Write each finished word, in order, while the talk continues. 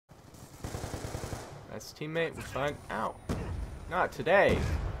Nice teammate, we're fine. Ow. Not today.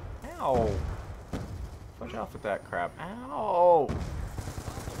 Ow. Fudge off with that crap. Ow.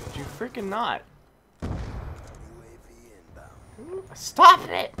 Did you freaking not? Stop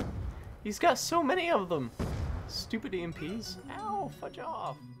it! He's got so many of them. Stupid EMPs. Ow, fudge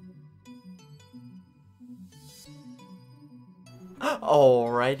off.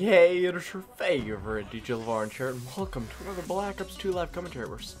 Alright, hey, it is your favorite DJ LeVar here, and welcome to another Black Ops 2 live commentary.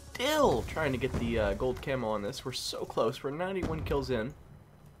 We're still trying to get the gold camo on this. We're so close. We're 91 kills in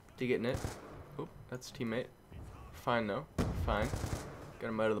to getting it. Oop, that's a teammate. Fine though. Fine. Got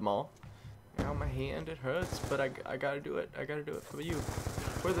him out of the mall. Ow, my hand, it hurts, but I gotta do it. I gotta do it for you.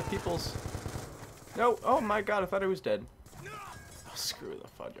 For the peoples. No, oh my god, I thought I was dead. Oh, screw the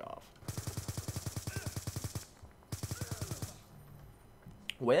fudge off.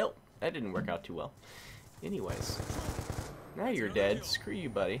 Well, that didn't work out too well. Anyways, now you're dead. Screw you,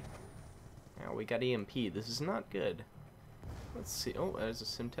 buddy. Now we got EMP. This is not good. Let's see. Oh, there's a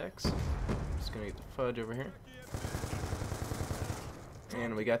Simtex. Just gonna get the fudge over here.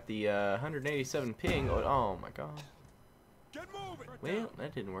 And we got the 187 ping. Oh my god. Well,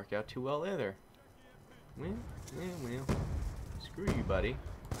 that didn't work out too well either. Well. Screw you, buddy.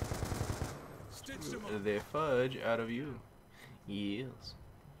 Screw the fudge out of you. Yes.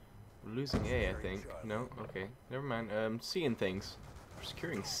 We're losing A, I think. No? Okay. Never mind. Seeing things. We're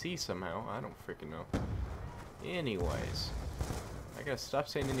securing C somehow. I don't freaking know. Anyways. I gotta stop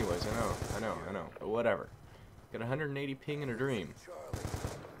saying anyways. I know. But whatever. Got 180 ping in a dream.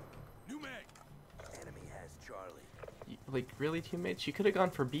 Like, really, teammates? You could have gone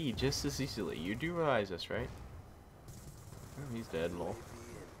for B just as easily. You do realize this, right? Oh, he's dead, lol.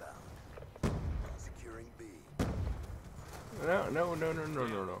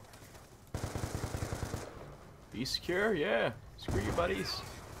 No. Be secure, yeah. Screw you, buddies.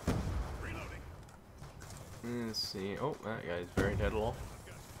 Let's see. Oh, that guy's very dead, lol.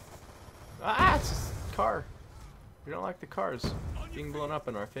 Ah, it's a car. We don't like the cars being blown up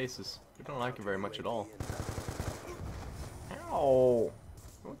in our faces. We don't like it very much at all. Ow!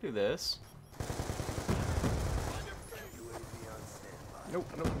 Don't do this. Nope.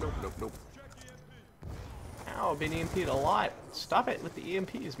 Ow, been EMP'd a lot. Stop it with the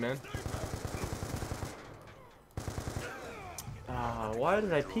EMPs, man. Why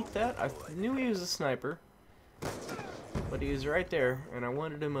did I peek that? I knew he was a sniper. But he was right there, and I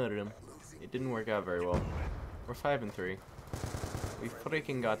wanted to murder him. It didn't work out very well. We're 5 and 3. We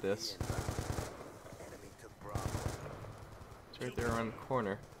freaking got this. It's right there around the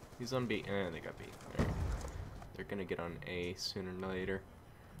corner. He's on B. They got B. Right. They're gonna get on A sooner or later.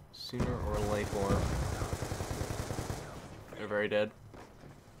 Sooner or later. They're very dead.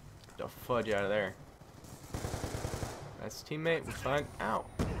 Get the fudge out of there. That's teammate. We're fine. Ow.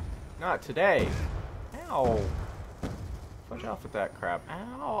 Not today. Ow. Fudge off with that crap.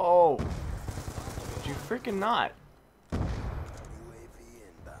 Ow. Did you freaking not?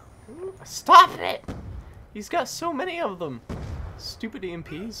 Stop it! He's got so many of them. Stupid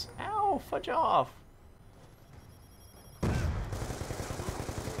EMPs. Ow, fudge off.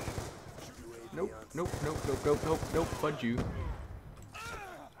 Nope, fudge you.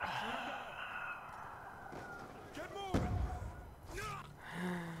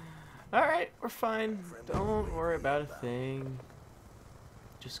 Alright, we're fine. Don't worry about a thing.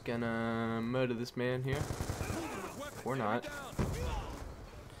 Just gonna murder this man here. Or not.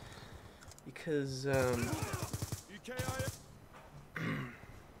 Because, okay,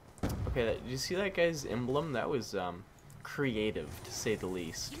 did you see that guy's emblem? That was, creative, to say the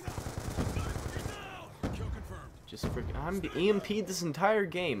least. Just freaking, I'm EMP'd this entire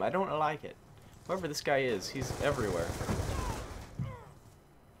game. I don't like it. Whoever this guy is, he's everywhere.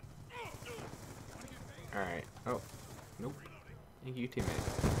 Alright. Oh. Nope. Thank you, teammate.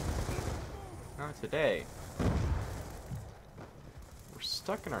 Not today. We're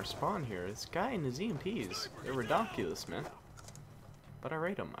stuck in our spawn here. This guy and his EMPs. They're ridiculous, man. But I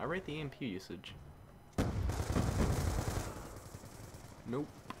rate them. I rate the EMP usage. Nope.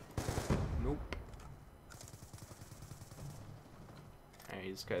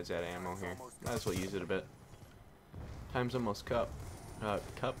 Alright, this guy's out of ammo here. Might as well use it a bit. Time's almost cup.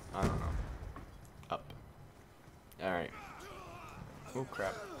 Cup? I don't know. Up. Alright. Oh,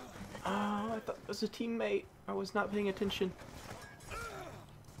 crap. Oh, I thought it was a teammate. I was not paying attention.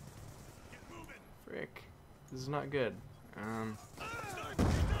 Frick. This is not good.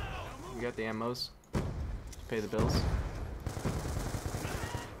 We got the ammos to pay the bills.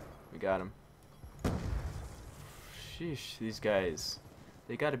 We got him. Sheesh, these guys.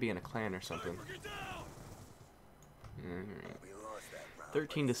 They gotta be in a clan or something.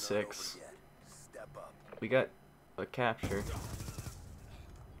 13 to 6. We got a capture.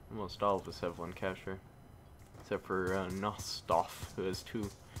 Almost all of us have one capture. Except for Nostov, who has 2.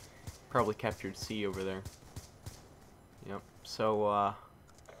 Probably captured C over there. Yep. So,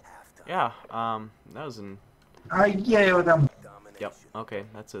 yeah, that was an... Yep, okay,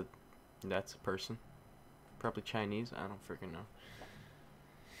 that's a person. Probably Chinese, I don't freaking know.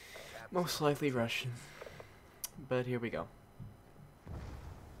 Most likely Russian. But here we go.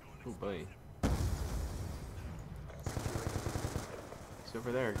 Oh boy. He's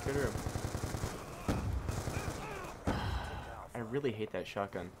over there, get her. I really hate that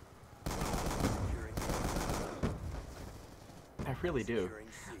shotgun. I really do.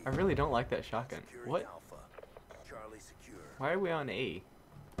 I really don't like that shotgun. What? Why are we on A?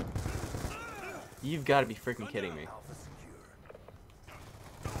 You've got to be freaking kidding me.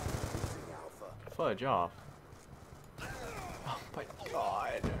 Fudge off. Oh my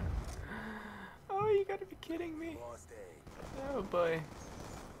god. Oh, you gotta be kidding me. Oh boy.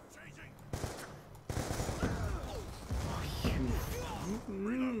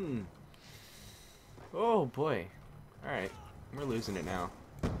 Oh boy. Alright. We're losing it now.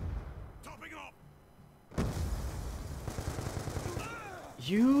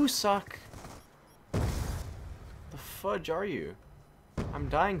 You suck. The fudge are you? I'm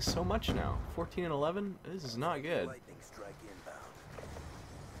dying so much now. 14 and 11? This is not good.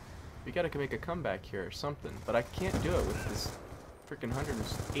 We gotta make a comeback here or something. But I can't do it with this freaking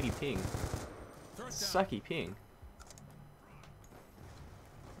 180 ping. Sucky ping.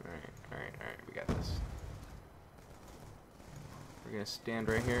 Alright, we got this. We're gonna stand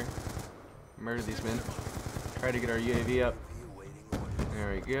right here. Murder these men. Try to get our UAV up.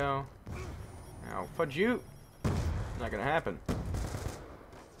 There we go. Now, fudge you! Not gonna happen.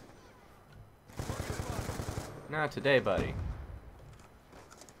 Not today, buddy.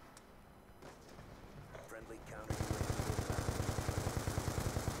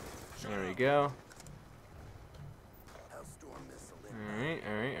 There we go.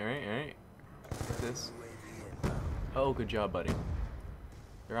 Alright. Get this. Oh, good job, buddy.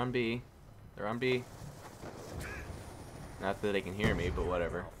 They're on B. They're on B. Not that they can hear me, but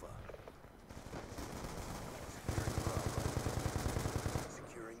whatever.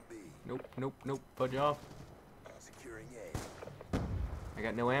 Nope. Fudge off. I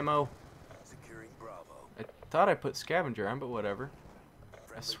got no ammo. I thought I put scavenger on, but whatever.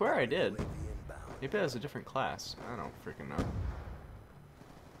 I swear I did. Maybe that was a different class. I don't freaking know.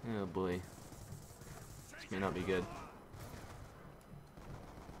 Oh boy. This may not be good.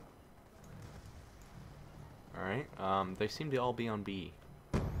 Alright, they seem to all be on B.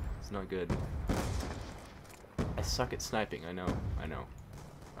 It's not good. I suck at sniping, I know.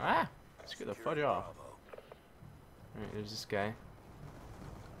 Ah! Screw the fudge off. Alright, there's this guy.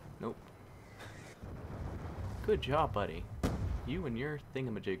 Nope. Good job, buddy. You and your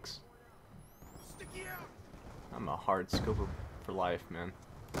thingamajigs. I'm a hard scoper for life, man.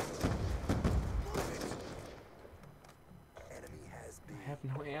 I have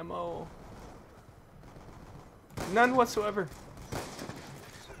no ammo. None whatsoever.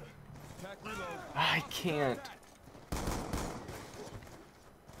 I can't.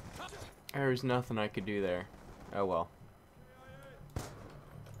 There's nothing I could do there. Oh well.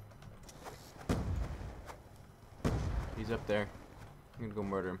 He's up there. I'm gonna go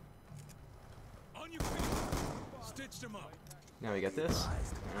murder him. Now we got this.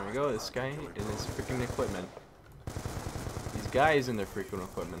 There we go. This guy and his freaking equipment. These guys and their freaking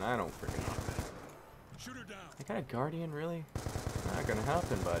equipment. I don't freaking know. I got a guardian, really? Not gonna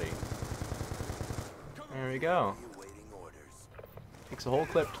happen, buddy. There we go. Takes a whole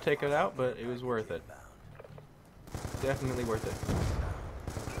clip to take it out, but it was worth it. Definitely worth it.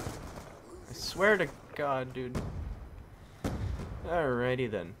 I swear to God, dude. Alrighty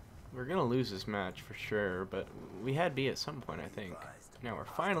then. We're gonna lose this match for sure, but we had B at some point, I think. Now we're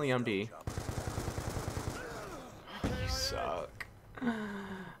finally on B. You suck.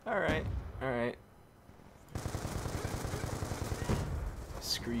 Alright.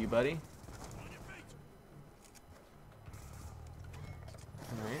 Screw you, buddy.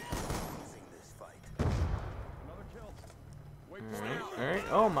 Alright.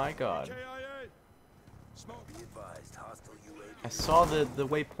 Oh my god. I saw the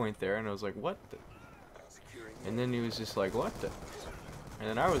waypoint there and I was like, what the? And then he was just like, what the? And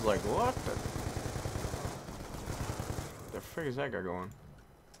then I was like, what the? The frick is that guy going?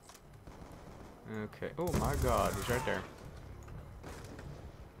 Okay. Oh my god, he's right there.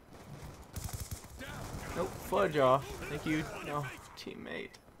 Nope, fudge off. Thank you. No, teammate.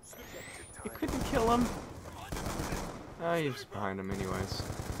 You couldn't kill him. Oh, he was behind him anyways.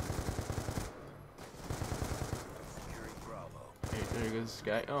 Where's this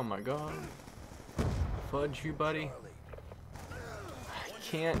guy? Oh my god. Fudge you, buddy. I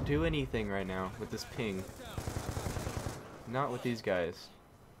can't do anything right now with this ping. Not with these guys.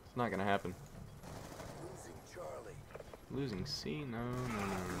 It's not gonna happen. Losing C? No.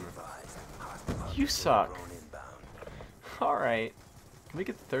 You suck. Alright. Can we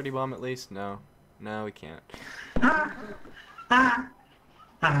get the 30 bomb at least? No. No, we can't.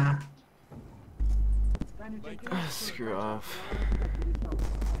 Screw off.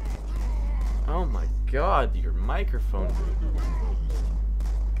 Oh my god, your microphone.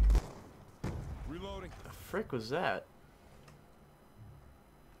 Reloading. The frick was that?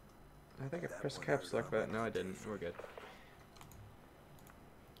 I think I pressed caps lock that. No, I didn't. We're good.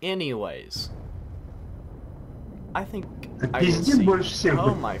 Anyways. I think I will see.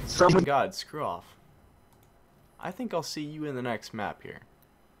 Oh my freaking god, screw off. I think I'll see you in the next map here.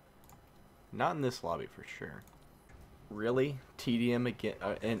 Not in this lobby for sure. Really? TDM again?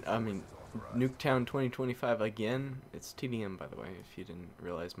 And I mean, Nuketown 2025 again? It's TDM, by the way, if you didn't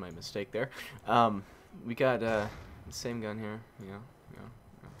realize my mistake there. We got the same gun here.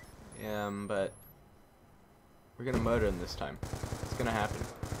 But we're gonna motor him this time. It's gonna happen.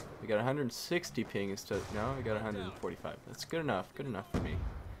 We got 160 ping instead. No, we got 145. That's good enough. Good enough for me.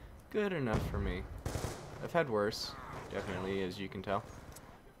 Good enough for me. I've had worse, definitely, as you can tell.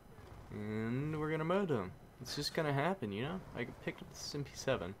 And we're gonna motor him. It's just gonna happen, you know? I picked up this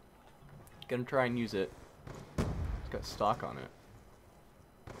MP7. Gonna try and use it. It's got stock on it.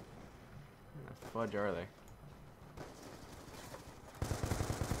 Where the fudge are they?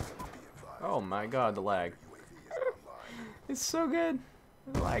 Oh my god, the lag. It's so good.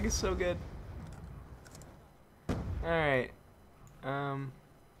 The lag is so good. Alright.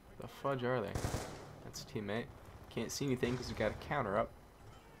 The fudge are they? That's a teammate. Can't see anything because we got a counter up.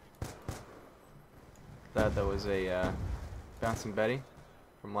 That was a Bouncing Betty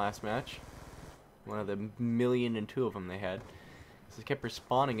from last match. One of the 1,000,002 of them they had. So they kept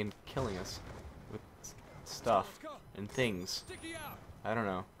respawning and killing us with stuff and things. I don't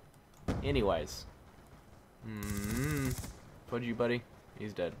know. Anyways. Fudge you, buddy.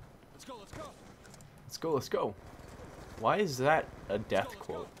 He's dead. Let's go, let's go. Let's go, let's go. Why is that a death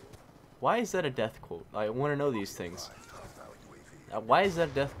quote? Why is that a death quote? I want to know these things. Why is that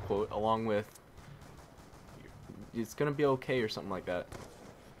a death quote along with it's gonna be okay or something like that?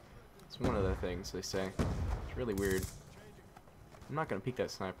 It's one of the things they say. It's really weird. I'm not gonna peek that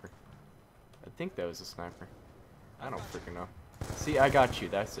sniper. I think that was a sniper. I don't freaking know. See, I got you.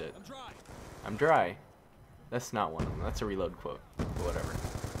 That's it. I'm dry. I'm dry. That's not one of them. That's a reload quote. But whatever.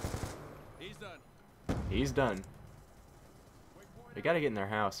 He's done. He's done. We gotta get in their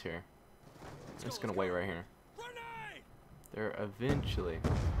house here. I'm just gonna wait right here. Grenade! They're eventually.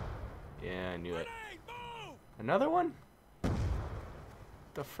 Yeah, I knew it. Move! Another one?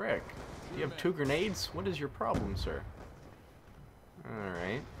 The frick? Do you have 2 grenades? What is your problem, sir?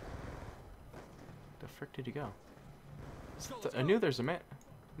 Alright. The frick did you go? I knew there's a man.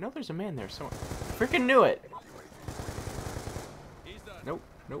 No, there's a man there somewhere. Freaking knew it! Nope,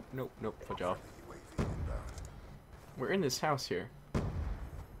 nope, nope, nope. Fudge off. We're in this house here. I'm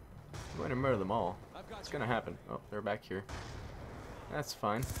going to murder them all. It's gonna happen. Oh, they're back here. That's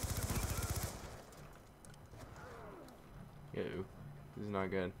fine. Ew. This is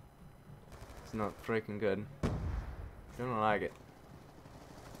not good. It's not freaking good. Don't like it.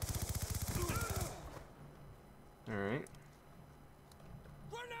 Alright.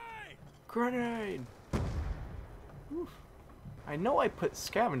 Grenade! Oof. I know I put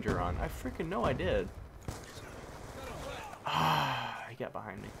scavenger on. I freaking know I did. Ah, he got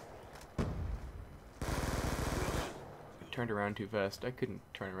behind me. I turned around too fast. I couldn't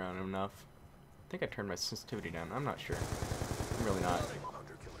turn around enough. I think I turned my sensitivity down. I'm not sure. I'm really not.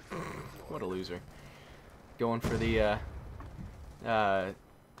 What a loser. Going for the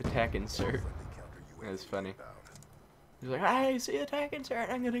attack insert. That's funny. He's like, I see attack insert.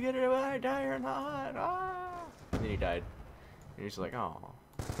 I'm gonna get it if I die or not. Ah! And then he died. And he's like, oh.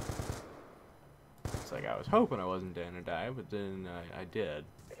 It's like I was hoping I wasn't gonna die, but then I did.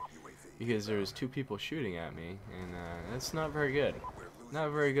 Because there was 2 people shooting at me, and that's not very good. Not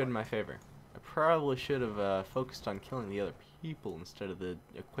very good in my favor. I probably should have focused on killing the other people instead of the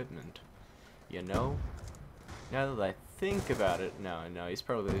equipment. You know? Now that I think about it, no, he's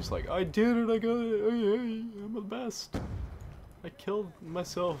probably just like, I did it, I got it, oh, yay, I'm the best. I killed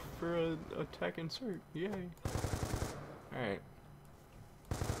myself for an attack insert, yay. Alright.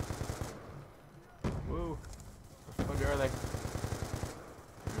 Whoa. What the fuck are they?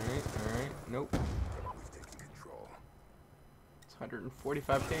 Alright, nope. It's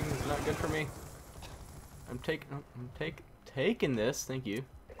 145 ping, not good for me. I'm taking this. Thank you.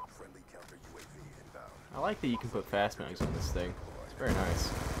 Friendly counter UAV inbound. I like that you can put fast mags on this thing. It's very nice.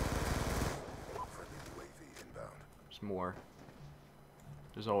 Friendly UAV inbound. There's more.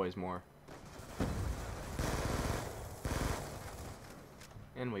 There's always more.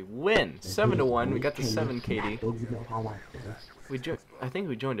 And we win 7-1. We got the 7 KD. I think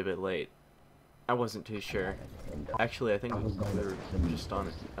we joined a bit late. I wasn't too sure. Actually, I think we were just on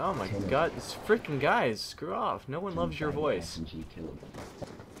it. Oh my god, these freaking guys! Screw off! No one loves your voice. FDP.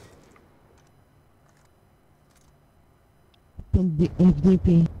 Oh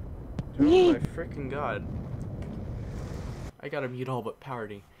my freaking god! I gotta mute all but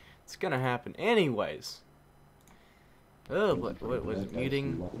party. It's gonna happen anyways. Oh, what was it?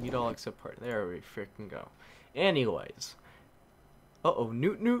 Muting? Mute all except party. There we freaking go. Anyways. Uh-oh,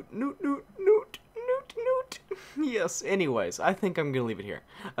 newt. Yes, anyways, I think I'm gonna leave it here.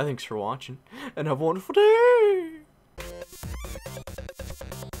 Thanks for watching, and have a wonderful day!